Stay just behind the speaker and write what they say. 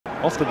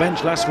Off the bench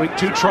last week,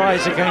 2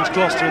 tries against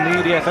Gloucester in the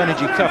EDF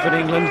Energy Cup in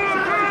England.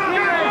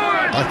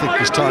 I think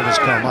his time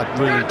has come, I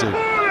really do.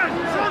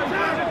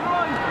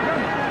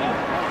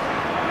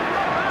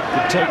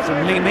 Good take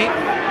from Limi,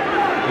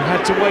 who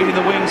had to wait in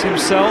the wings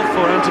himself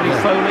for Anthony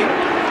Foley.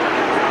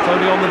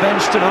 Foley on the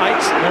bench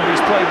tonight.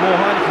 Nobody's played more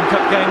Heineken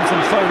Cup games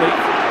than Foley.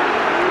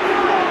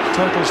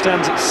 Total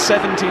stands at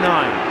 79.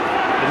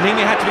 But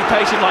Limi had to be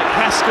patient, like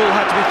Haskell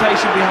had to be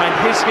patient behind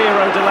his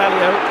hero,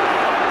 Delalio.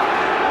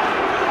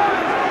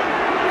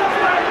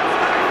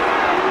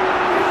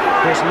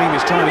 Of course,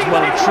 Limi's time has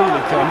well and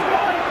truly come.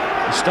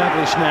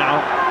 Established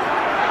now,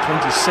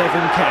 27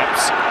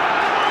 caps.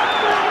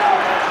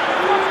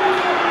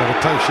 And the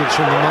patience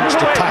from the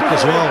Munster pack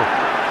as well.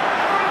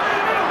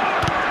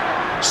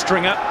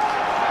 Stringer.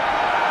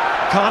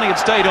 Carney had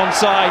stayed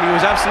onside, he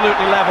was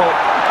absolutely level.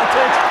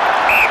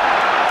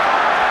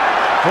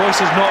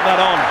 Voice has knocked that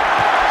on.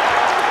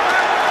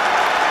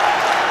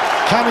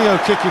 Cameo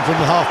kicking from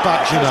the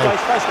half-backs, you know.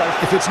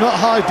 If it's not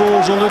high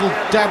balls or little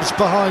dabs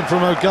behind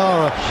from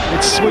O'Gara,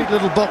 it's sweet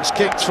little box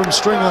kicks from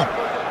Stringer.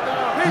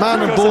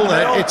 Man and ball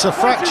there, it's a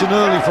fraction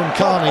early from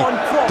Carney,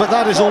 but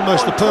that is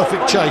almost the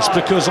perfect chase,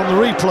 because on the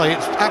replay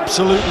it's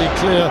absolutely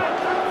clear.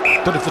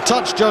 But if the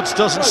touch judge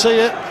doesn't see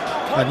it,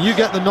 and you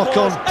get the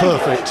knock-on,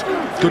 perfect.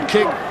 Good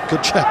kick,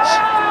 good chase.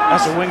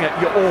 As a winger,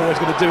 you're always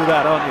going to do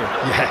that, aren't you?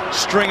 Yeah.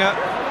 Stringer,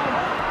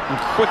 and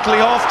quickly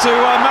off to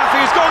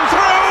Matthew's gone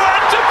through,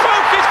 and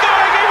Tipoki's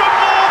going even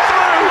more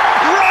through,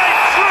 right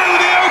through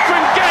the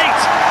open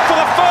gate for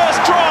the first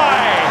try.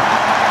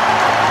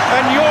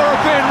 And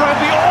European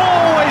rugby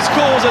always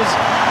causes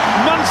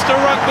Munster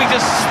rugby to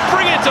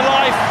spring into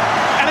life,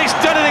 and it's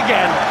done it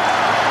again.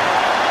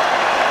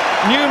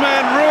 New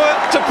man Rua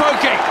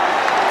Tipoki.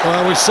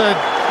 Well, we said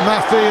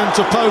Maffey and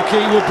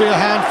Tipoki would be a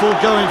handful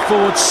going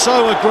forward,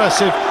 so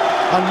aggressive.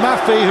 And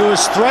Maffey, who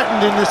has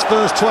threatened in this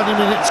first 20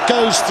 minutes,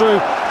 goes through.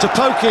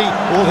 Tipoki,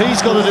 all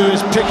he's got to do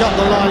is pick up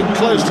the line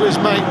close to his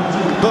mate.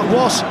 But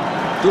Wasps,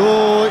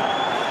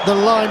 the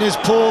line is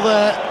poor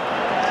there.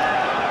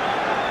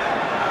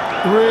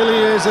 Really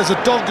is. There's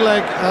a dog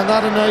leg, and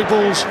that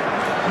enables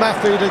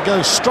Maffey to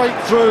go straight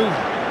through.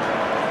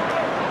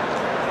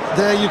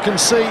 There you can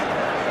see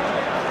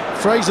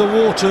Fraser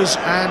Waters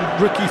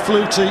and Ricky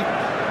Flutie.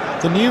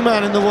 The new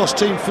man in the Wasps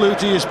team,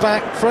 Flutie, is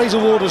back. Fraser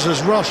Waters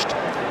has rushed.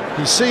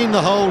 He's seen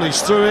the hole,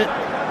 he's through it.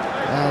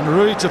 And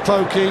Rua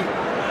Tipoki,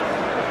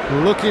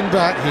 looking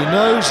back, he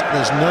knows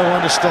there's no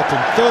one to stop him.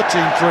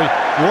 13-3,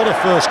 what a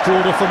first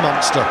quarter for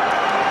Munster.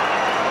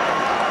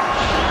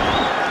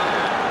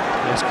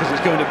 Yes, because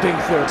it's going to be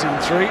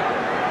 13-3.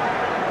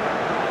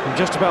 And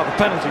just about the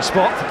penalty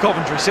spot for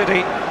Coventry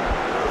City.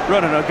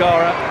 Ronan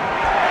O'Gara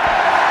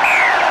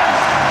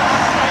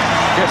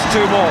gets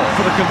 2 more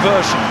for the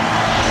conversion.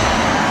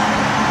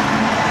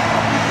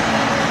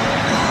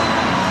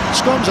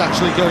 Scrum's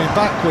actually going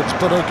backwards,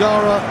 but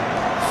O'Gara,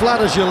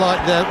 flat as you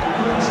like there.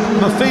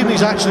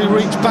 Mafimi's actually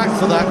reached back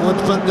for that one,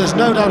 but there's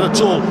no doubt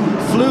at all,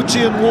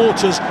 Flutie and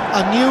Waters,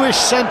 a newish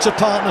centre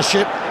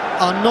partnership,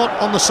 are not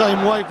on the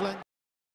same wavelength.